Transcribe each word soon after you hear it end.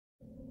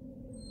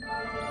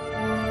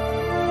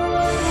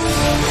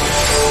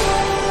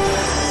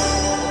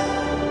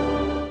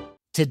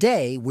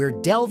Today, we're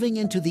delving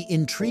into the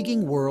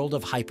intriguing world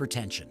of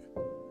hypertension.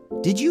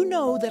 Did you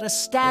know that a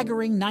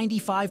staggering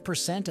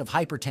 95% of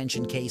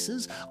hypertension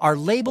cases are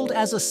labeled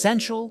as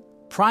essential,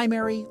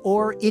 primary,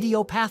 or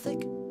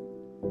idiopathic?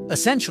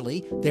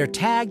 Essentially, they're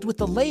tagged with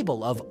the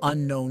label of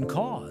unknown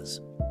cause.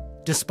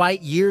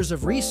 Despite years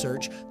of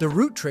research, the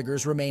root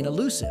triggers remain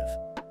elusive.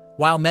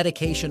 While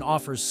medication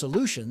offers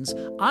solutions,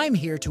 I'm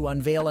here to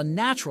unveil a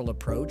natural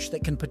approach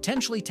that can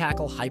potentially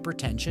tackle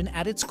hypertension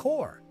at its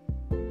core.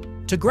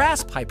 To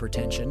grasp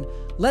hypertension,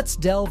 let's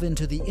delve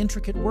into the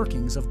intricate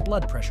workings of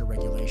blood pressure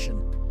regulation.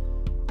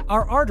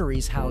 Our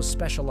arteries house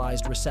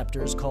specialized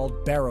receptors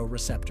called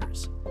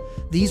baroreceptors.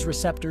 These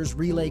receptors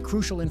relay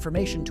crucial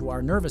information to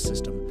our nervous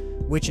system,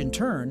 which in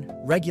turn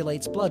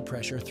regulates blood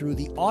pressure through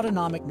the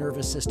autonomic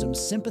nervous system's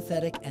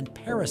sympathetic and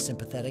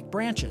parasympathetic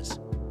branches.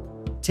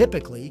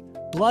 Typically,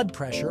 blood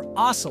pressure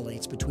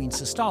oscillates between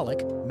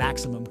systolic,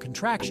 maximum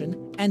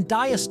contraction, and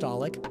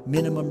diastolic,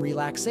 minimum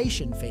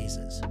relaxation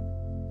phases.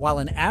 While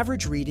an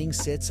average reading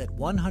sits at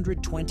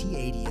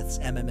 120/80ths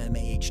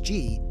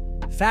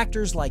mmHg,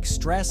 factors like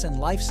stress and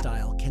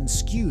lifestyle can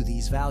skew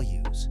these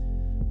values.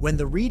 When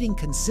the reading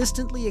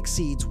consistently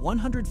exceeds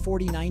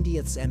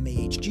 140/90ths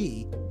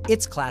mmHg,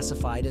 it's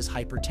classified as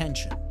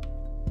hypertension.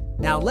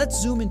 Now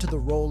let's zoom into the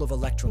role of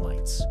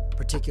electrolytes,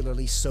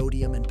 particularly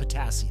sodium and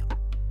potassium.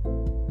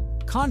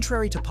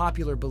 Contrary to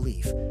popular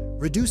belief,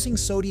 reducing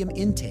sodium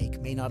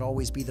intake may not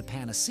always be the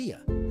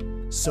panacea.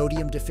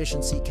 Sodium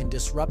deficiency can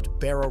disrupt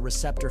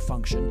baroreceptor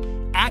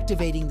function,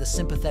 activating the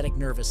sympathetic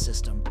nervous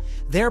system,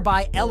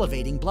 thereby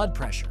elevating blood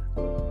pressure.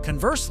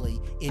 Conversely,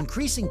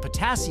 increasing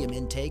potassium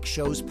intake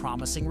shows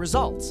promising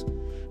results.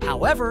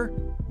 However,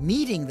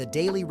 meeting the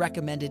daily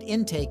recommended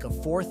intake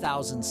of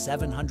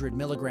 4,700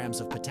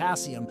 milligrams of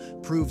potassium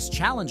proves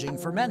challenging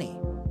for many.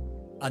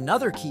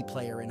 Another key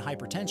player in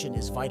hypertension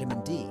is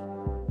vitamin D.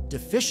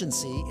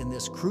 Deficiency in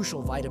this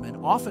crucial vitamin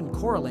often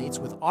correlates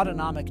with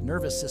autonomic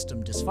nervous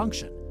system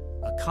dysfunction,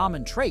 a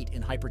common trait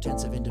in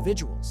hypertensive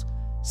individuals.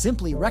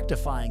 Simply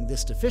rectifying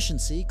this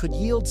deficiency could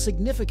yield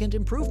significant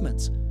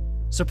improvements.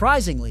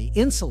 Surprisingly,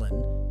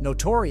 insulin,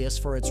 notorious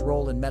for its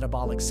role in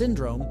metabolic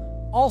syndrome,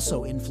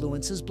 also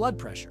influences blood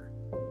pressure.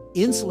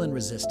 Insulin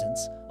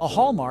resistance, a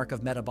hallmark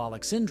of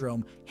metabolic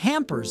syndrome,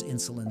 hampers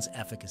insulin's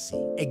efficacy,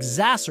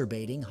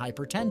 exacerbating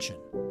hypertension.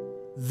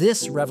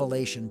 This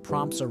revelation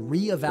prompts a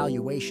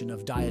re-evaluation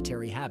of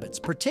dietary habits,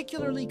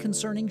 particularly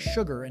concerning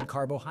sugar and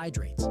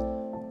carbohydrates.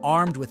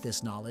 Armed with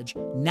this knowledge,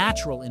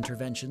 natural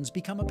interventions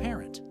become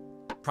apparent.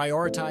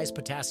 Prioritize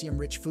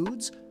potassium-rich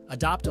foods,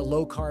 adopt a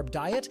low-carb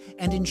diet,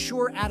 and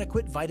ensure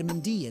adequate vitamin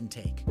D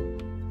intake.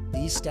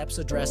 These steps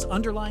address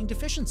underlying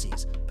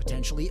deficiencies,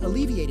 potentially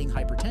alleviating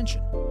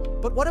hypertension.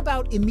 But what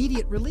about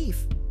immediate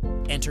relief?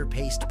 Enter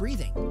paced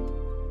breathing.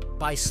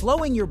 By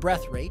slowing your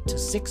breath rate to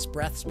 6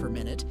 breaths per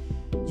minute,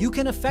 you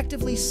can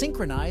effectively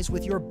synchronize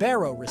with your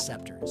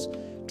baroreceptors,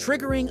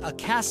 triggering a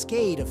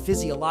cascade of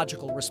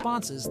physiological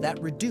responses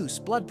that reduce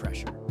blood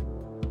pressure.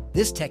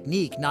 This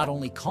technique not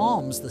only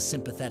calms the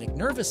sympathetic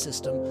nervous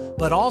system,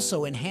 but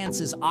also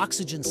enhances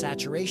oxygen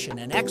saturation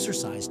and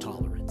exercise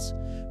tolerance.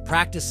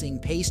 Practicing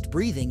paced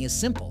breathing is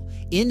simple.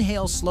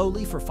 Inhale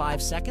slowly for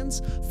 5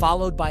 seconds,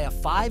 followed by a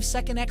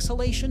 5-second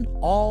exhalation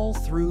all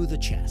through the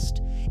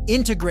chest.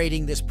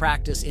 Integrating this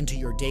practice into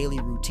your daily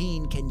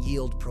routine can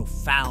yield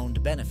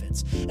profound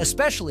benefits,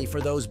 especially for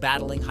those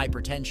battling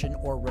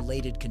hypertension or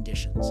related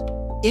conditions.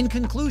 In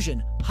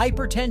conclusion,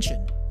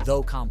 hypertension,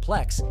 though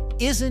complex,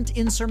 isn't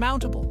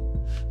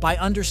insurmountable. By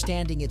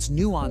understanding its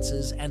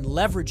nuances and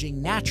leveraging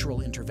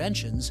natural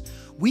interventions,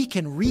 we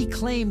can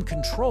reclaim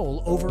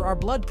control over our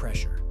blood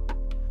pressure.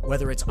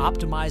 Whether it's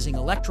optimizing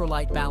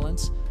electrolyte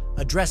balance,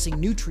 addressing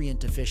nutrient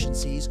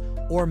deficiencies,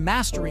 or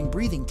mastering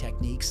breathing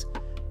techniques,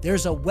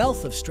 there's a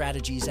wealth of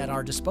strategies at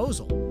our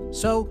disposal.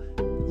 So,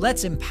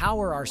 let's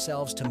empower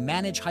ourselves to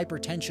manage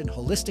hypertension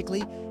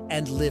holistically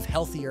and live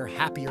healthier,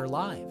 happier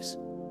lives.